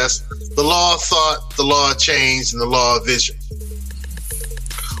success: the law of thought, the law of change, and the law of vision.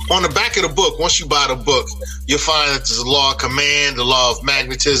 On the back of the book, once you buy the book, you'll find that there's a law of command, the law of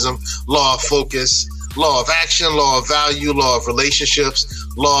magnetism, law of focus, law of action, law of value, law of relationships,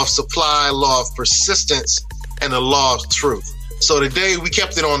 law of supply, law of persistence, and the law of truth. So today we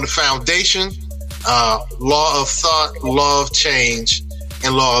kept it on the foundation, law of thought, law of change,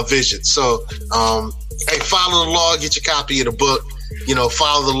 and law of vision. So, hey, follow the law, get your copy of the book.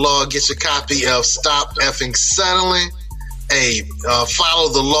 Follow the law, get your copy of Stop Effing Settling. Hey, follow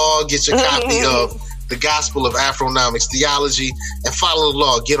the law, get your copy of The Gospel of Afronomics Theology, and follow the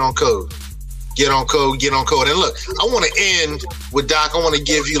law, get on code. Get on code. And look, I want to end with Doc. I want to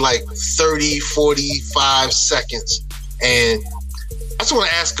give you like 30, 45 seconds. And I just want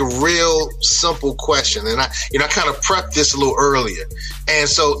to ask a real simple question. And I kind of prepped this a little earlier. And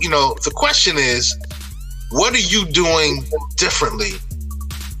so, the question is, what are you doing differently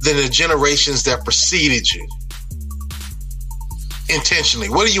than the generations that preceded you? Intentionally.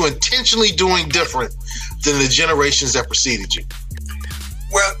 What are you intentionally doing different than the generations that preceded you?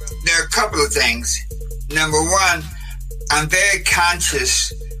 Well, there are a couple of things. Number one, I'm very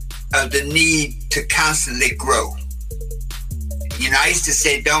conscious of the need to constantly grow. I used to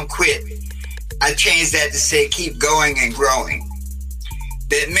say, don't quit. I changed that to say, keep going and growing.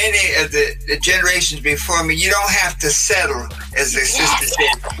 That many of the generations before me, you don't have to settle, as the sister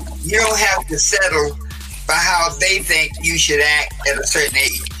said. You don't have to settle by how they think you should act at a certain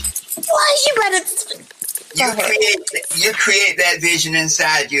age. Well, you better... You create that vision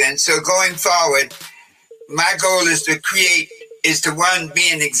inside you. And so going forward, my goal is to be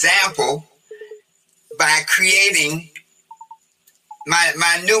an example by creating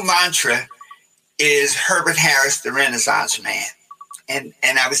my new mantra is Herbert Harris, the Renaissance man. And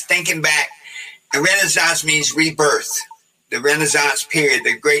I was thinking back, the Renaissance means rebirth, the Renaissance period,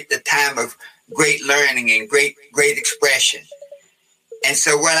 the time of great learning and great expression. And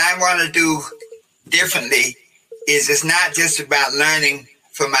so what I want to do differently is it's not just about learning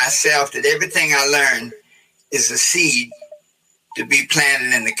for myself, that everything I learn is a seed to be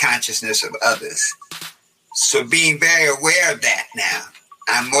planted in the consciousness of others. So being very aware of that now,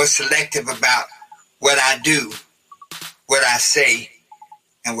 I'm more selective about what I do, what I say,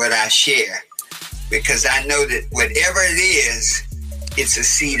 and what I share. Because I know that whatever it is, it's a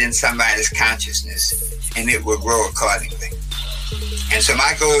seed in somebody's consciousness, and it will grow accordingly. And so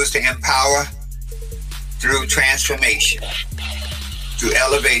my goal is to empower through transformation, through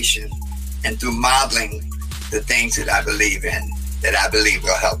elevation, and through modeling the things that I believe in, that I believe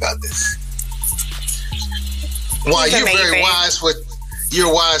will help others. Wow, you're very wise for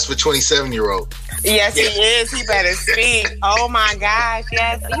 27-year-old. Yes, he is. He better speak. Oh my gosh,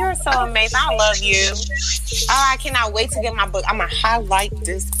 yes. You're so amazing. I love you. Oh, I cannot wait to get my book. I'm going to highlight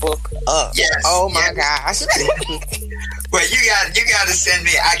this book up. Yes. Oh my gosh. Well, you got to send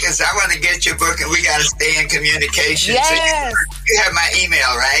me, because I want to get your book and we got to stay in communication. Yes. So you have my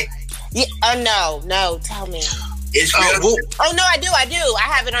email, right? Yeah. No, tell me. It's real. Oh no, I do. I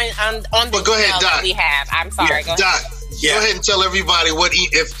have it on the go ahead, email Doc. that we have. I'm sorry. Go ahead. Doc, go ahead and tell everybody what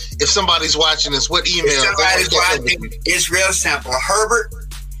if somebody's watching this, what email. If somebody's watching, it's real simple. Herbert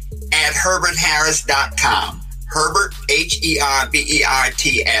at herbertharris.com. Herbert,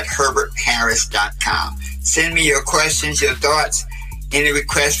 HERBERT at herbertharris.com. Send me your questions, your thoughts, any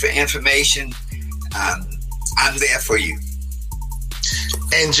requests for information. I'm there for you.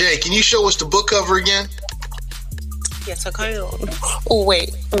 And Jay, can you show us the book cover again? Yes, I can. Oh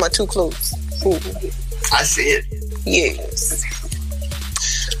wait, am I too close? Ooh. I see it. Yes.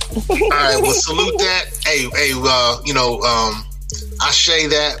 All right, well, salute that. Hey, ashe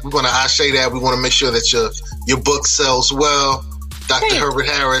that. We're gonna ashe that. We want to make sure that your book sells well. Dr. Herbert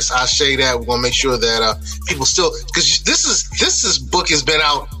Harris, ashe that. We're gonna make sure that people still, because this book has been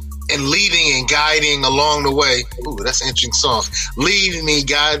out and leading and guiding along the way. Ooh, that's an interesting song. Lead me,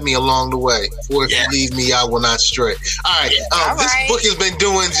 guide me along the way. For if you leave me, I will not stray. All right. This book has been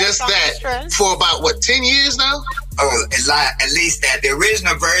doing just that for about, 10 years now? Oh, at least that. The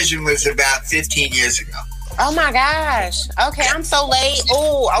original version was about 15 years ago. Oh my gosh. Okay, I'm so late.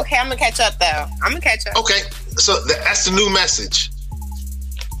 Oh, okay, I'm going to catch up though. Okay, so that's the new message.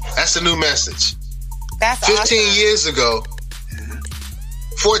 That's the new message. That's 15 awesome. years ago.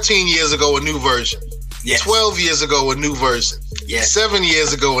 14 years ago, a new version. Yes. 12 years ago, a new version. Yes. 7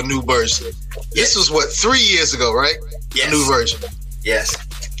 years ago, a new version. Yes. This was 3 years ago, right? Yes. A new version. Yes.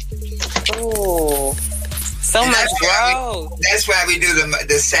 Oh, so much growth. That's why we do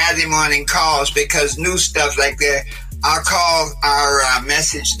the Saturday morning calls, because new stuff like that. Our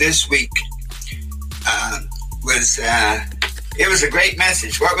message this week was. It was a great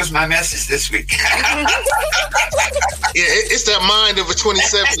message. What was my message this week? Yeah, it's that mind of a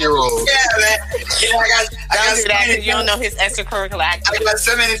 27-year-old. Yeah, man. I got Don't do so that many because you don't know his extracurricular I activities. got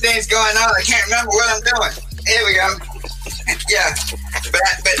so many things going on. I can't remember what I'm doing. Here we go. Yeah, but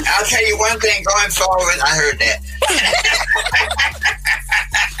I'll tell you one thing. Going forward, I heard that.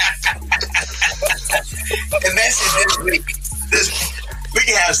 The message this week. We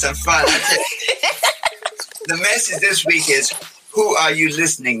can have some fun. I tell you. The message this week is, who are you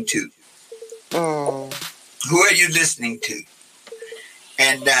listening to? Who are you listening to?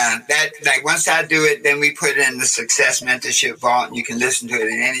 And that, like, once I do it, then we put it in the Success Mentorship Vault, and you can listen to it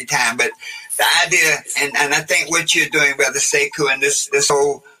at any time. But the idea, and I think what you're doing, Brother Sekou, and this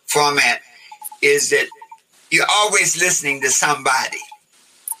whole format, is that you're always listening to somebody,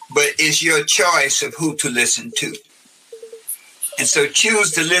 but it's your choice of who to listen to. And so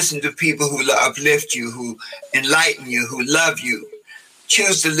choose to listen to people who uplift you, who enlighten you, who love you.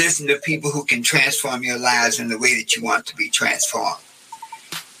 Choose to listen to people who can transform your lives in the way that you want to be transformed.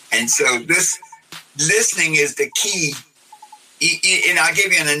 And so this listening is the key. And I'll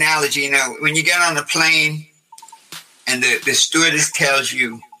give you an analogy. When you get on a plane and the stewardess tells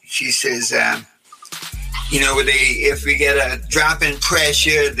you, she says, if we get a drop in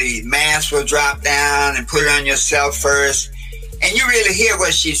pressure, the mask will drop down and put it on yourself first. And you really hear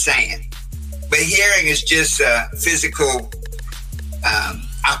what she's saying. But hearing is just a physical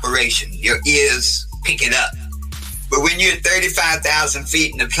operation. Your ears pick it up. But when you're at 35,000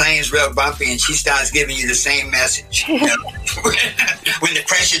 feet and the plane's real bumpy and she starts giving you the same message, when the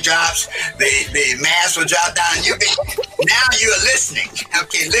pressure drops, the mask will drop down. Now you're listening.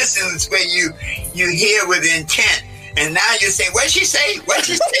 Okay, listen is where you hear with intent. And now you're saying, what'd she say? What'd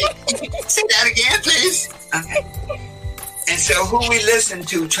she say? Say that again, please. Okay. And so who we listen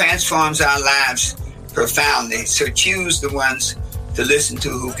to transforms our lives profoundly. So choose the ones to listen to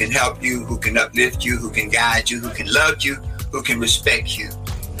who can help you, who can uplift you, who can guide you, who can love you, who can respect you,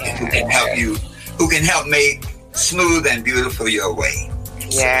 and who can help you, who can help make smooth and beautiful your way.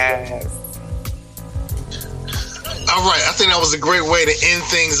 Yes. All right, I think that was a great way to end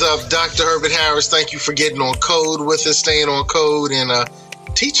things up. Dr. Herbert Harris, thank you for getting on code with us, staying on code, and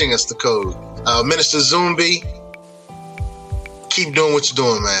teaching us the code. Minister Zumbi, keep doing what you're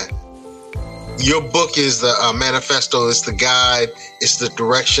doing, man. Your book is the manifesto, it's the guide, it's the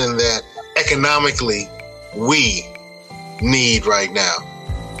direction that economically we need right now.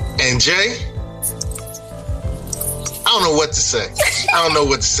 And Jay, I don't know what to say. I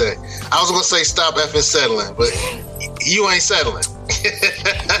was going to say stop effing settling, but you ain't settling.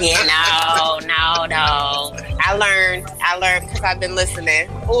 Yeah, no. I learned because I've been listening.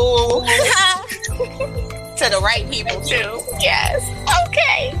 Ooh. To the right people too. Yes.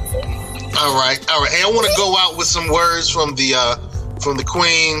 Okay. All right. Hey, I want to go out with some words from the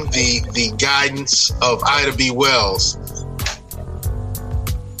Queen, the guidance of Ida B. Wells.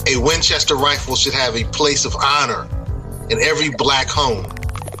 A Winchester rifle should have a place of honor in every black home,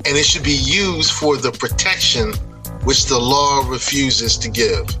 and it should be used for the protection which the law refuses to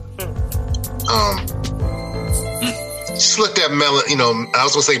give. Just let that I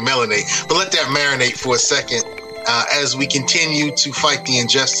was going to say melanate, but let that marinate for a second as we continue to fight the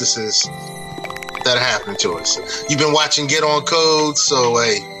injustices that are happening to us. You've been watching Get On Code, so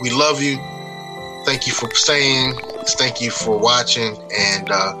hey, we love you. Thank you for staying. Thank you for watching, and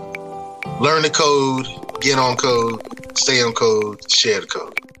learn the code, get on code, stay on code, share the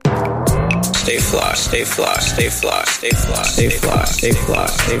code. Stay fly, stay fly, stay fly, stay fly, stay fly, stay fly,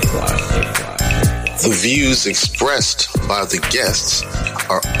 stay fly, stay fly. The views expressed by the guests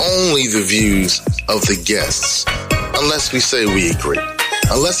are only the views of the guests, unless we say we agree.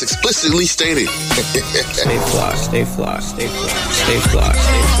 Unless explicitly stated. Stay fly, stay fly, stay fly, stay fly, stay fly,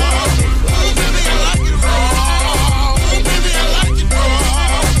 stay fly.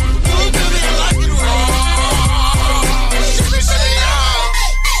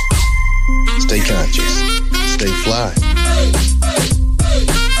 Stay conscious. Stay fly.